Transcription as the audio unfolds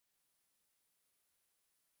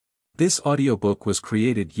This audiobook was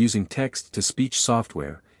created using text-to-speech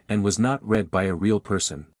software, and was not read by a real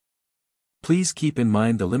person. Please keep in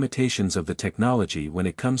mind the limitations of the technology when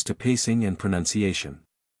it comes to pacing and pronunciation.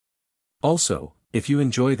 Also, if you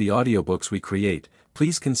enjoy the audiobooks we create,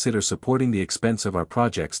 please consider supporting the expense of our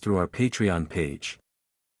projects through our Patreon page.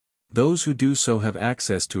 Those who do so have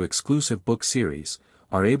access to exclusive book series,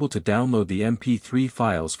 are able to download the MP3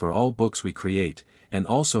 files for all books we create, and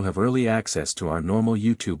also have early access to our normal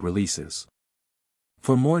YouTube releases.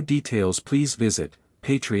 For more details please visit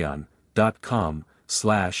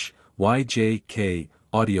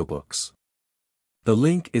patreon.com/YJK-audiobooks. The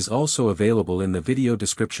link is also available in the video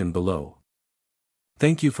description below.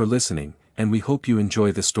 Thank you for listening, and we hope you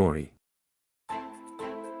enjoy the story.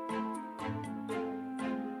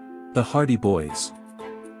 The Hardy Boys.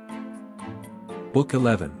 Book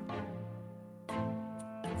 11.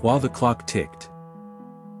 While the Clock Ticked.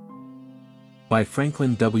 By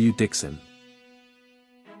Franklin W. Dixon.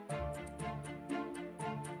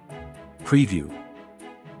 Preview.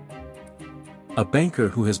 A banker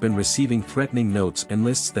who has been receiving threatening notes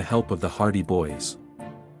enlists the help of the Hardy Boys.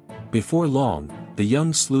 Before long, the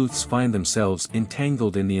young sleuths find themselves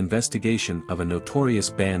entangled in the investigation of a notorious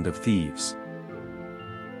band of thieves.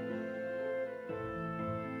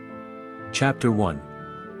 Chapter 1.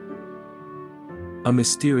 A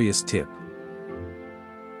Mysterious Tip.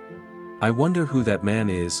 "I wonder who that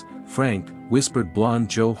man is, Frank," whispered blonde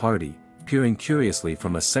Joe Hardy, peering curiously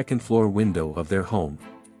from a second-floor window of their home.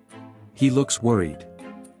 "He looks worried."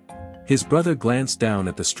 His brother glanced down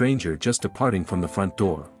at the stranger just departing from the front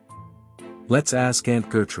door. "Let's ask Aunt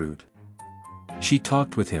Gertrude. She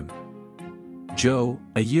talked with him." Joe,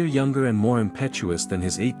 a year younger and more impetuous than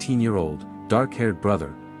his 18-year-old, dark-haired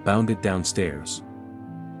brother, bounded downstairs.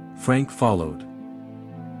 Frank followed.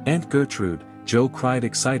 "Aunt Gertrude," Joe cried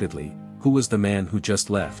excitedly, "who was the man who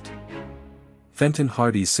just left?" Fenton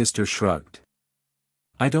Hardy's sister shrugged.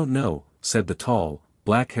 "I don't know," said the tall,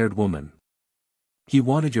 black-haired woman. "He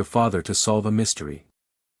wanted your father to solve a mystery.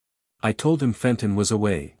 I told him Fenton was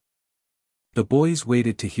away." The boys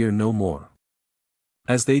waited to hear no more.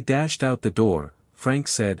 As they dashed out the door, Frank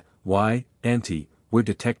said, "Why, Auntie, we're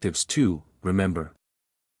detectives too, remember?"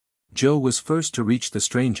 Joe was first to reach the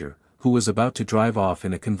stranger, who was about to drive off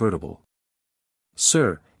in a convertible.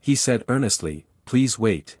 "Sir," he said earnestly, "please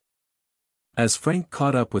wait." As Frank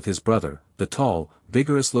caught up with his brother, the tall,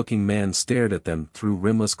 vigorous-looking man stared at them through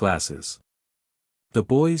rimless glasses. The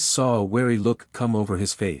boys saw a wary look come over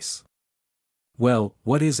his face. "Well,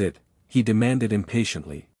 what is it?" he demanded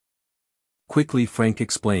impatiently. Quickly Frank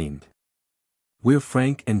explained. "We're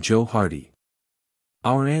Frank and Joe Hardy.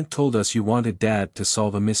 Our aunt told us you wanted Dad to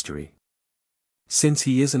solve a mystery. Since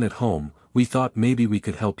he isn't at home, we thought maybe we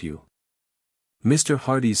could help you." "Mr.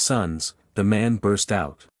 Hardy's sons," the man burst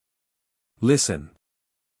out. "Listen.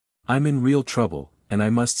 I'm in real trouble, and I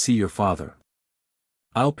must see your father.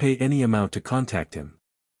 I'll pay any amount to contact him.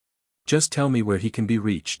 Just tell me where he can be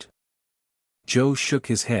reached." Joe shook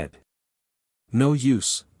his head. "No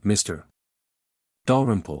use, Mr.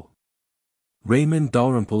 Dalrymple. Raymond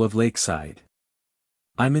Dalrymple of Lakeside.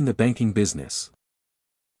 I'm in the banking business.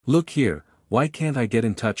 Look here, why can't I get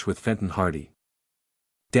in touch with Fenton Hardy?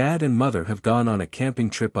 Dad and Mother have gone on a camping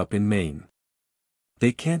trip up in Maine.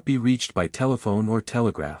 They can't be reached by telephone or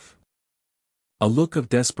telegraph." A look of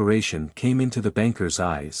desperation came into the banker's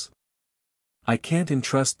eyes. "I can't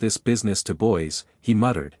entrust this business to boys," he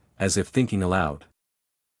muttered, as if thinking aloud.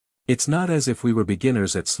 "It's not as if we were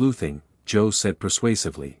beginners at sleuthing," Joe said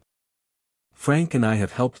persuasively. "Frank and I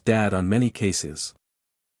have helped Dad on many cases."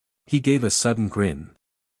 He gave a sudden grin.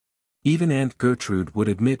 "Even Aunt Gertrude would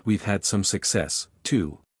admit we've had some success,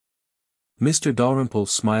 too." Mr. Dalrymple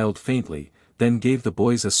smiled faintly, then gave the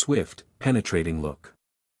boys a swift, penetrating look.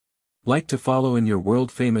 "Like to follow in your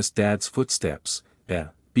world-famous dad's footsteps,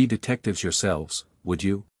 be detectives yourselves, would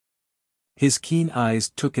you?" His keen eyes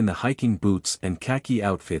took in the hiking boots and khaki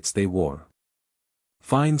outfits they wore.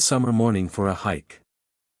 "Fine summer morning for a hike."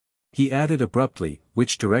 He added abruptly,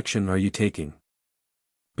 "Which direction are you taking?"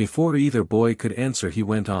 Before either boy could answer he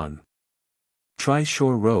went on. "Try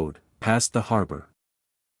Shore Road, past the harbor.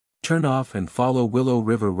 Turn off and follow Willow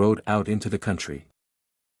River Road out into the country."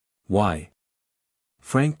 "Why?"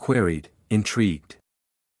 Frank queried, intrigued.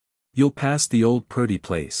 "You'll pass the old Purdy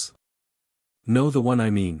place. Know the one I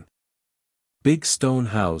mean?" "Big stone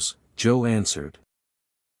house," Joe answered.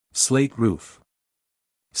 "Slate roof.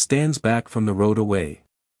 Stands back from the road away.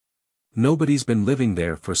 Nobody's been living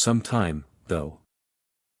there for some time, though."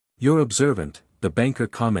 "You're observant," the banker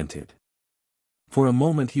commented. For a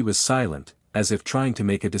moment he was silent, as if trying to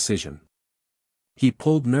make a decision. He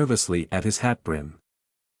pulled nervously at his hat brim.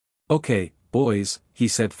 Okay, boys, he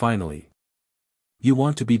said finally. You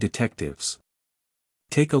want to be detectives.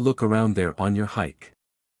 Take a look around there on your hike.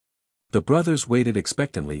 The brothers waited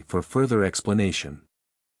expectantly for further explanation.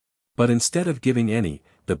 But instead of giving any,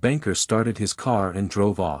 the banker started his car and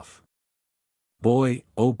drove off. Boy,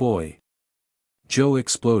 oh boy. Joe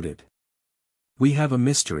exploded. We have a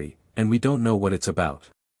mystery, and we don't know what it's about.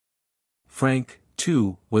 Frank,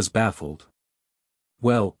 too, was baffled.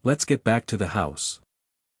 Well, let's get back to the house.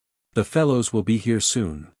 The fellows will be here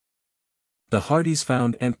soon. The Hardys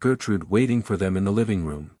found Aunt Gertrude waiting for them in the living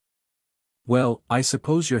room. Well, I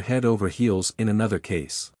suppose you're head over heels in another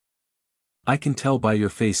case. I can tell by your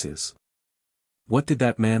faces. What did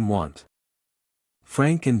that man want?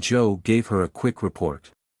 Frank and Joe gave her a quick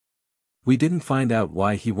report. We didn't find out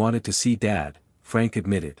why he wanted to see Dad, Frank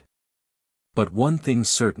admitted. But one thing's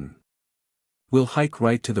certain. We'll hike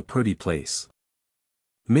right to the Purdy place.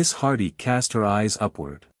 Miss Hardy cast her eyes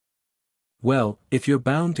upward. Well, if you're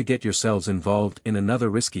bound to get yourselves involved in another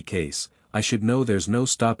risky case, I should know there's no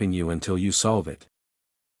stopping you until you solve it.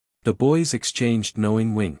 The boys exchanged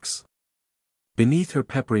knowing winks. Beneath her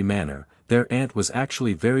peppery manner, their aunt was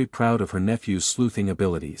actually very proud of her nephew's sleuthing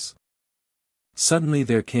abilities. Suddenly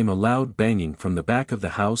there came a loud banging from the back of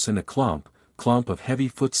the house and a clomp of heavy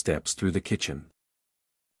footsteps through the kitchen.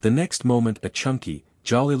 The next moment a chunky,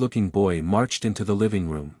 jolly-looking boy marched into the living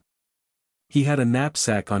room. He had a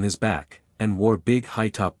knapsack on his back, and wore big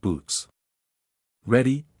high-top boots.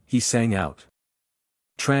 Ready, he sang out.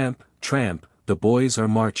 Tramp, tramp, the boys are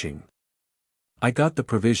marching. I got the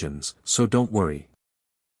provisions, so don't worry.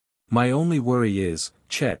 My only worry is,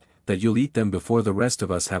 Chet, that you'll eat them before the rest of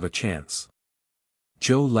us have a chance.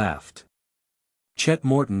 Joe laughed. Chet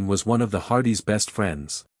Morton was one of the Hardys' best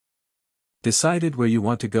friends. Decided where you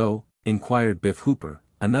want to go? Inquired Biff Hooper,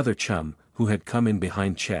 another chum, who had come in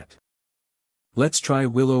behind Chet. Let's try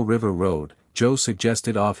Willow River Road, Joe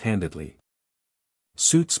suggested offhandedly.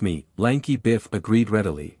 Suits me, lanky Biff agreed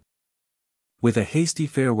readily. With a hasty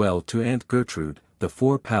farewell to Aunt Gertrude, the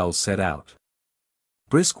four pals set out.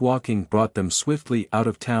 Brisk walking brought them swiftly out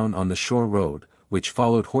of town on the shore road, which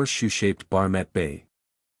followed horseshoe-shaped Barmet Bay.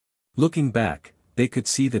 Looking back, they could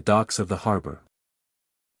see the docks of the harbor.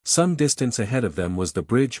 Some distance ahead of them was the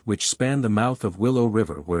bridge which spanned the mouth of Willow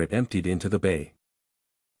River where it emptied into the bay.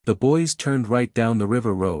 The boys turned right down the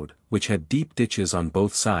river road, which had deep ditches on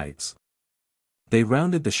both sides. They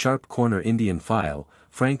rounded the sharp corner Indian file,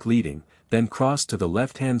 Frank leading, then crossed to the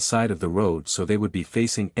left-hand side of the road so they would be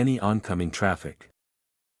facing any oncoming traffic.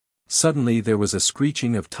 Suddenly there was a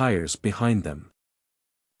screeching of tires behind them.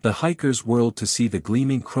 The hikers whirled to see the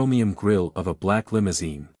gleaming chromium grille of a black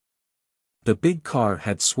limousine. The big car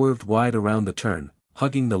had swerved wide around the turn,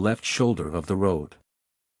 hugging the left shoulder of the road.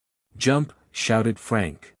 Jump, shouted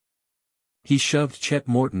Frank. He shoved Chet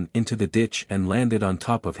Morton into the ditch and landed on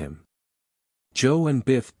top of him. Joe and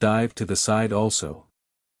Biff dived to the side also.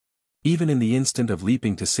 Even in the instant of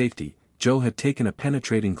leaping to safety, Joe had taken a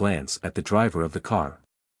penetrating glance at the driver of the car.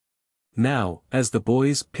 Now, as the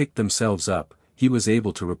boys picked themselves up, he was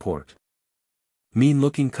able to report.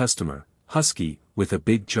 Mean-looking customer, husky, with a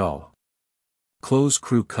big jaw. Clothes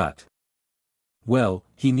crew cut. Well,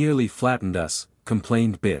 he nearly flattened us,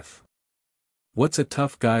 complained Biff. What's a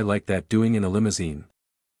tough guy like that doing in a limousine?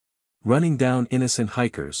 Running down innocent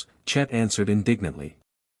hikers, Chet answered indignantly.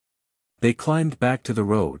 They climbed back to the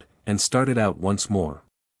road, and started out once more.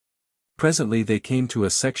 Presently they came to a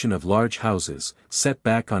section of large houses, set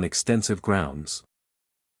back on extensive grounds.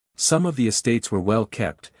 Some of the estates were well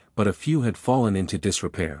kept, but a few had fallen into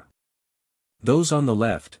disrepair. Those on the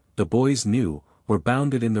left, the boys knew, were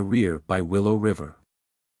bounded in the rear by Willow River.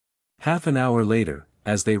 Half an hour later,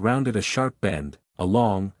 as they rounded a sharp bend, a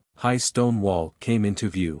long, high stone wall came into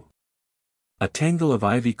view. A tangle of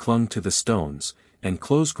ivy clung to the stones, and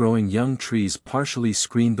close-growing young trees partially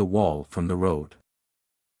screened the wall from the road.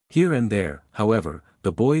 Here and there, however,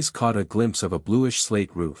 the boys caught a glimpse of a bluish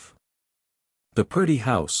slate roof. The Purdy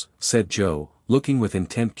house, said Joe, looking with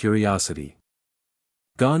intent curiosity.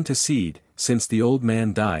 Gone to seed, since the old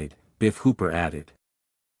man died, Biff Hooper added.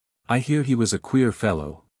 I hear he was a queer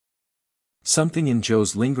fellow. Something in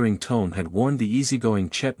Joe's lingering tone had warned the easygoing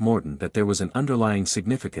Chet Morton that there was an underlying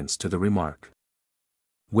significance to the remark.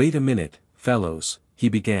 Wait a minute, fellows, he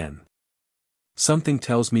began. Something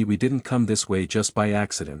tells me we didn't come this way just by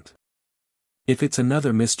accident. If it's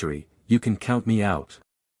another mystery, you can count me out.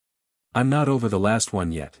 I'm not over the last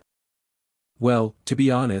one yet. Well, to be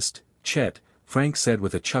honest, Chet, Frank said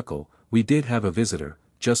with a chuckle, we did have a visitor,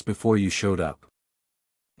 just before you showed up.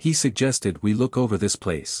 He suggested we look over this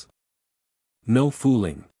place. No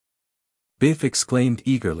fooling. Biff exclaimed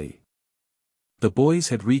eagerly. The boys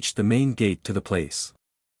had reached the main gate to the place.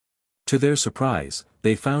 To their surprise,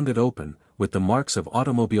 they found it open, with the marks of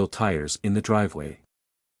automobile tires in the driveway.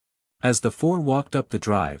 As the four walked up the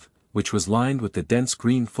drive, which was lined with the dense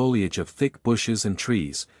green foliage of thick bushes and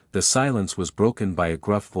trees, the silence was broken by a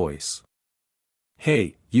gruff voice.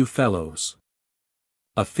 "Hey, you fellows!"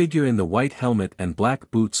 A figure in the white helmet and black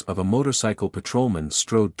boots of a motorcycle patrolman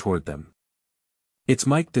strode toward them. "It's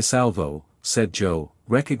Mike DeSalvo," said Joe,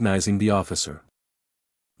 recognizing the officer.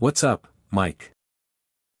 "What's up, Mike?"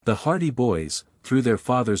 The Hardy boys, through their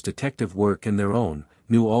father's detective work and their own,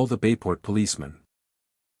 knew all the Bayport policemen.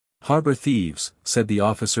 "Harbor thieves," said the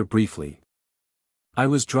officer briefly. "I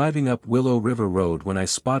was driving up Willow River Road when I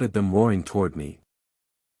spotted them roaring toward me.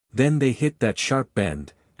 Then they hit that sharp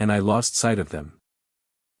bend, and I lost sight of them.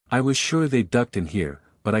 I was sure they ducked in here,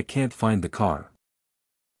 but I can't find the car.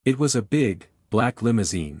 It was a big, black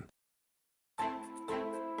limousine."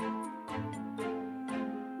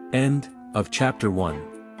 End of Chapter 1.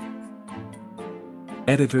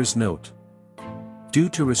 Editor's note. Due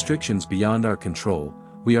to restrictions beyond our control,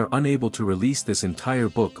 we are unable to release this entire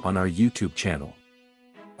book on our YouTube channel.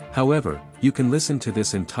 However, you can listen to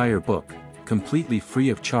this entire book, completely free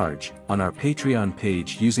of charge, on our Patreon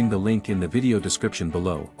page using the link in the video description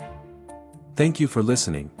below. Thank you for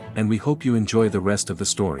listening, and we hope you enjoy the rest of the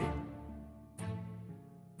story.